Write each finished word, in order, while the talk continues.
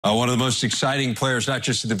One of the most exciting players, not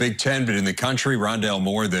just in the Big Ten, but in the country, Rondale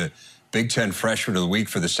Moore, the Big Ten Freshman of the Week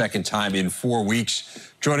for the second time in 4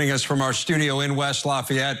 weeks. Joining us from our studio in West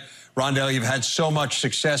Lafayette. Rondale, you've had so much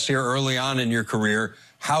success here early on in your career.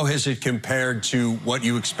 How has it compared to what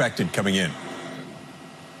you expected coming in?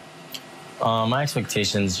 My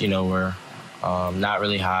expectations, were not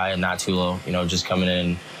really high and not too low. Just coming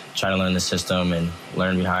in, trying to learn the system and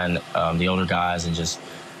learn behind the older guys and just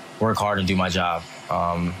work hard and do my job.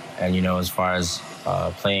 And, as far as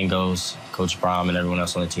playing goes, Coach Brohm and everyone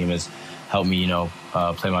else on the team has helped me,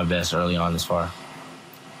 play my best early on this far.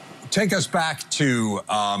 Take us back to,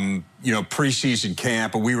 preseason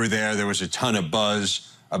camp. We were there. There was a ton of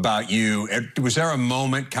buzz about you. Was there a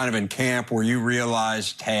moment kind of in camp where you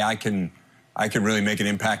realized, hey, I can really make an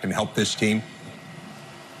impact and help this team?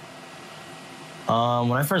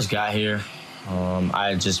 When I first got here, I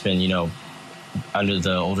had just been, under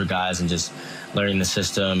the older guys and just learning the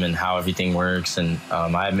system and how everything works. And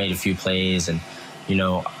I had made a few plays and,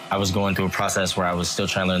 I was going through a process where I was still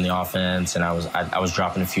trying to learn the offense and I was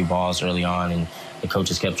dropping a few balls early on and the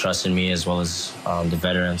coaches kept trusting me as well as the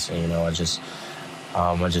veterans. And, I just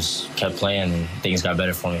kept playing and things got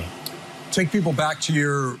better for me. Take people back to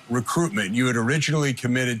your recruitment. You had originally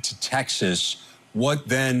committed to Texas. What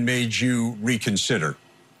then made you reconsider?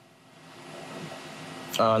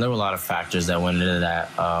 There were a lot of factors that went into that.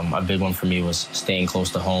 A big one for me was staying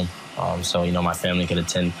close to home. So, my family could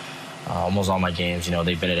attend almost all my games.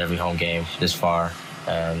 They've been at every home game this far.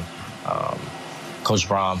 And Coach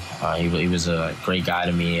Brohm, he was a great guy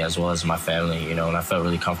to me as well as my family, and I felt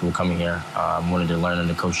really comfortable coming here. Wanted to learn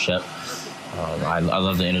under Coach Shep. I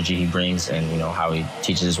love the energy he brings and, how he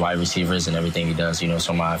teaches his wide receivers and everything he does,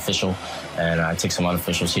 so I'm official. And I took some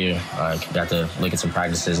unofficials here. I got to look at some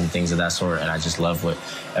practices and things of that sort, and I just love what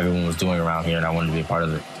everyone was doing around here, and I wanted to be a part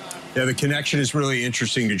of it. Yeah, the connection is really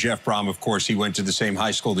interesting to Jeff Brohm. Of course, he went to the same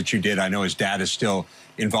high school that you did. I know his dad is still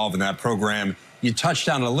involved in that program. You touched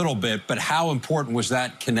on it a little bit, but how important was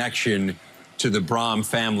that connection to the Brohm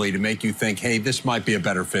family to make you think, hey, this might be a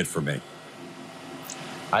better fit for me?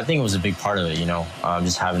 I think it was a big part of it,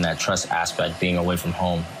 just having that trust aspect, being away from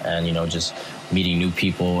home and, just meeting new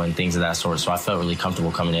people and things of that sort. So I felt really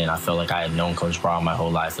comfortable coming in. I felt like I had known Coach Brohm my whole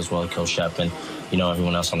life as well as Coach Shep and,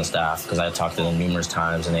 everyone else on the staff because I had talked to them numerous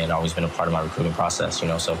times and they had always been a part of my recruiting process,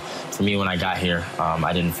 So for me, when I got here,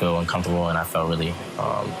 I didn't feel uncomfortable and I felt really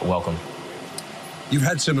welcome. You've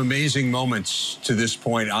had some amazing moments to this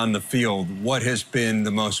point on the field. What has been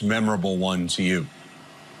the most memorable one to you?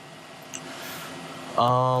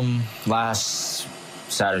 Last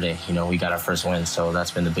Saturday, we got our first win, so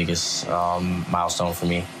that's been the biggest milestone for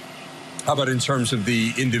me. How about in terms of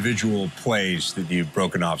the individual plays that you've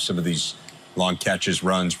broken off, some of these long catches,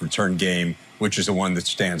 runs, return game, which is the one that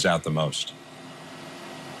stands out the most?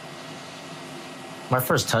 My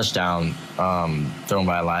first touchdown thrown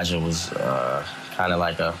by Elijah was kind of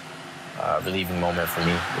like a relieving moment for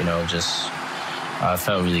me, it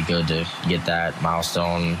felt really good to get that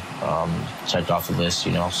milestone checked off the list,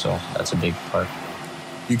 so that's a big part.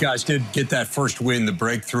 You guys did get that first win, the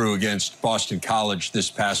breakthrough against Boston College this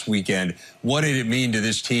past weekend. What did it mean to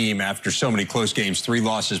this team after so many close games, 3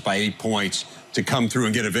 losses by 8 points, to come through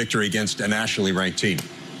and get a victory against a nationally ranked team?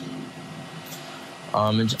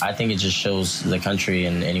 I think it just shows the country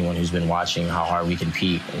and anyone who's been watching how hard we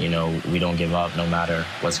compete. We don't give up no matter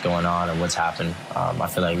what's going on or what's happened. I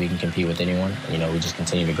feel like we can compete with anyone. We just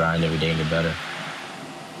continue to grind every day and get better.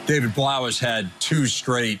 David Blau has had 2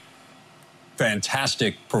 straight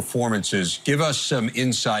fantastic performances. Give us some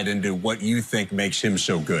insight into what you think makes him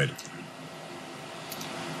so good.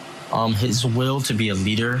 His will to be a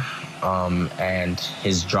leader and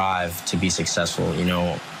his drive to be successul.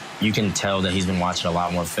 You can tell that he's been watching a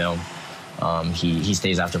lot more film. He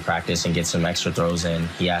stays after practice and gets some extra throws in.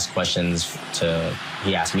 He asks questions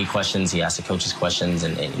he asks me questions, he asks the coaches questions,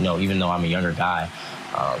 and even though I'm a younger guy,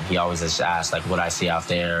 he always just asks like what I see out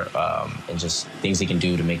there and just things he can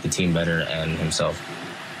do to make the team better and himself.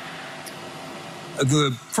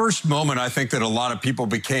 The first moment I think that a lot of people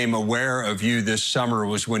became aware of you this summer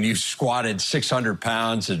was when you squatted 600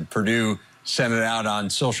 pounds and Purdue sent it out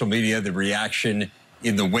on social media, the reaction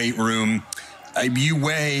in the weight room. You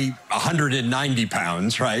weigh 190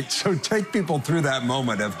 pounds, right? So take people through that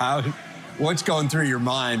moment of what's going through your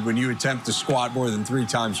mind when you attempt to squat more than 3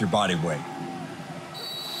 times your body weight.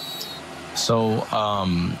 So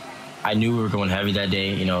I knew we were going heavy that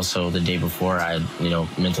day, so the day before I,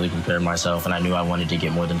 mentally prepared myself and I knew I wanted to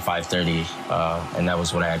get more than 530. And that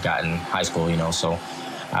was what I had got in high school, so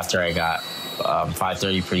after I got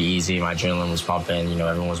 530 pretty easy. My adrenaline was pumping.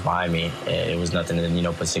 Everyone was behind me. It was nothing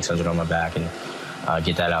to, put 600 on my back. And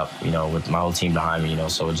get that out, with my whole team behind me,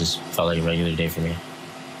 so it just felt like a regular day for me.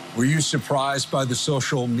 Were you surprised by the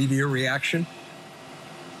social media reaction?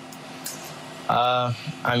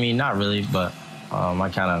 I mean, not really, but I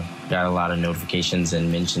kind of got a lot of notifications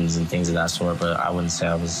and mentions and things of that sort, but I wouldn't say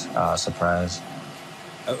I was surprised.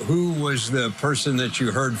 Who was the person that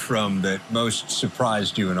you heard from that most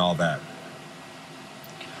surprised you in all that?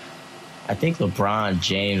 I think LeBron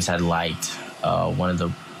James had liked one of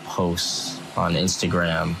the posts on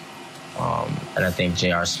Instagram, and I think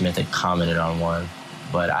J.R. Smith had commented on one,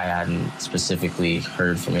 but I hadn't specifically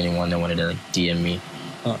heard from anyone that wanted to DM me.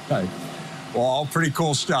 Okay. Well, all pretty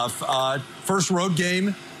cool stuff. First road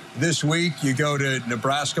game this week. You go to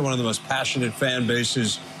Nebraska, one of the most passionate fan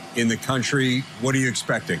bases in the country. What are you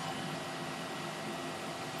expecting?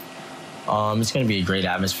 It's going to be a great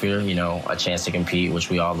atmosphere, a chance to compete, which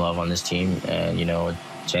we all love on this team, and, a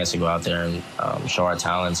chance to go out there and show our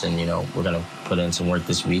talents. And, we're going to put in some work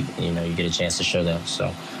this week. And, you get a chance to show that.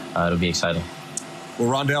 So it'll be exciting. Well,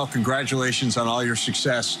 Rondale, congratulations on all your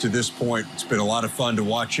success to this point. It's been a lot of fun to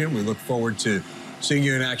watch you. We look forward to seeing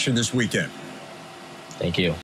you in action this weekend. Thank you.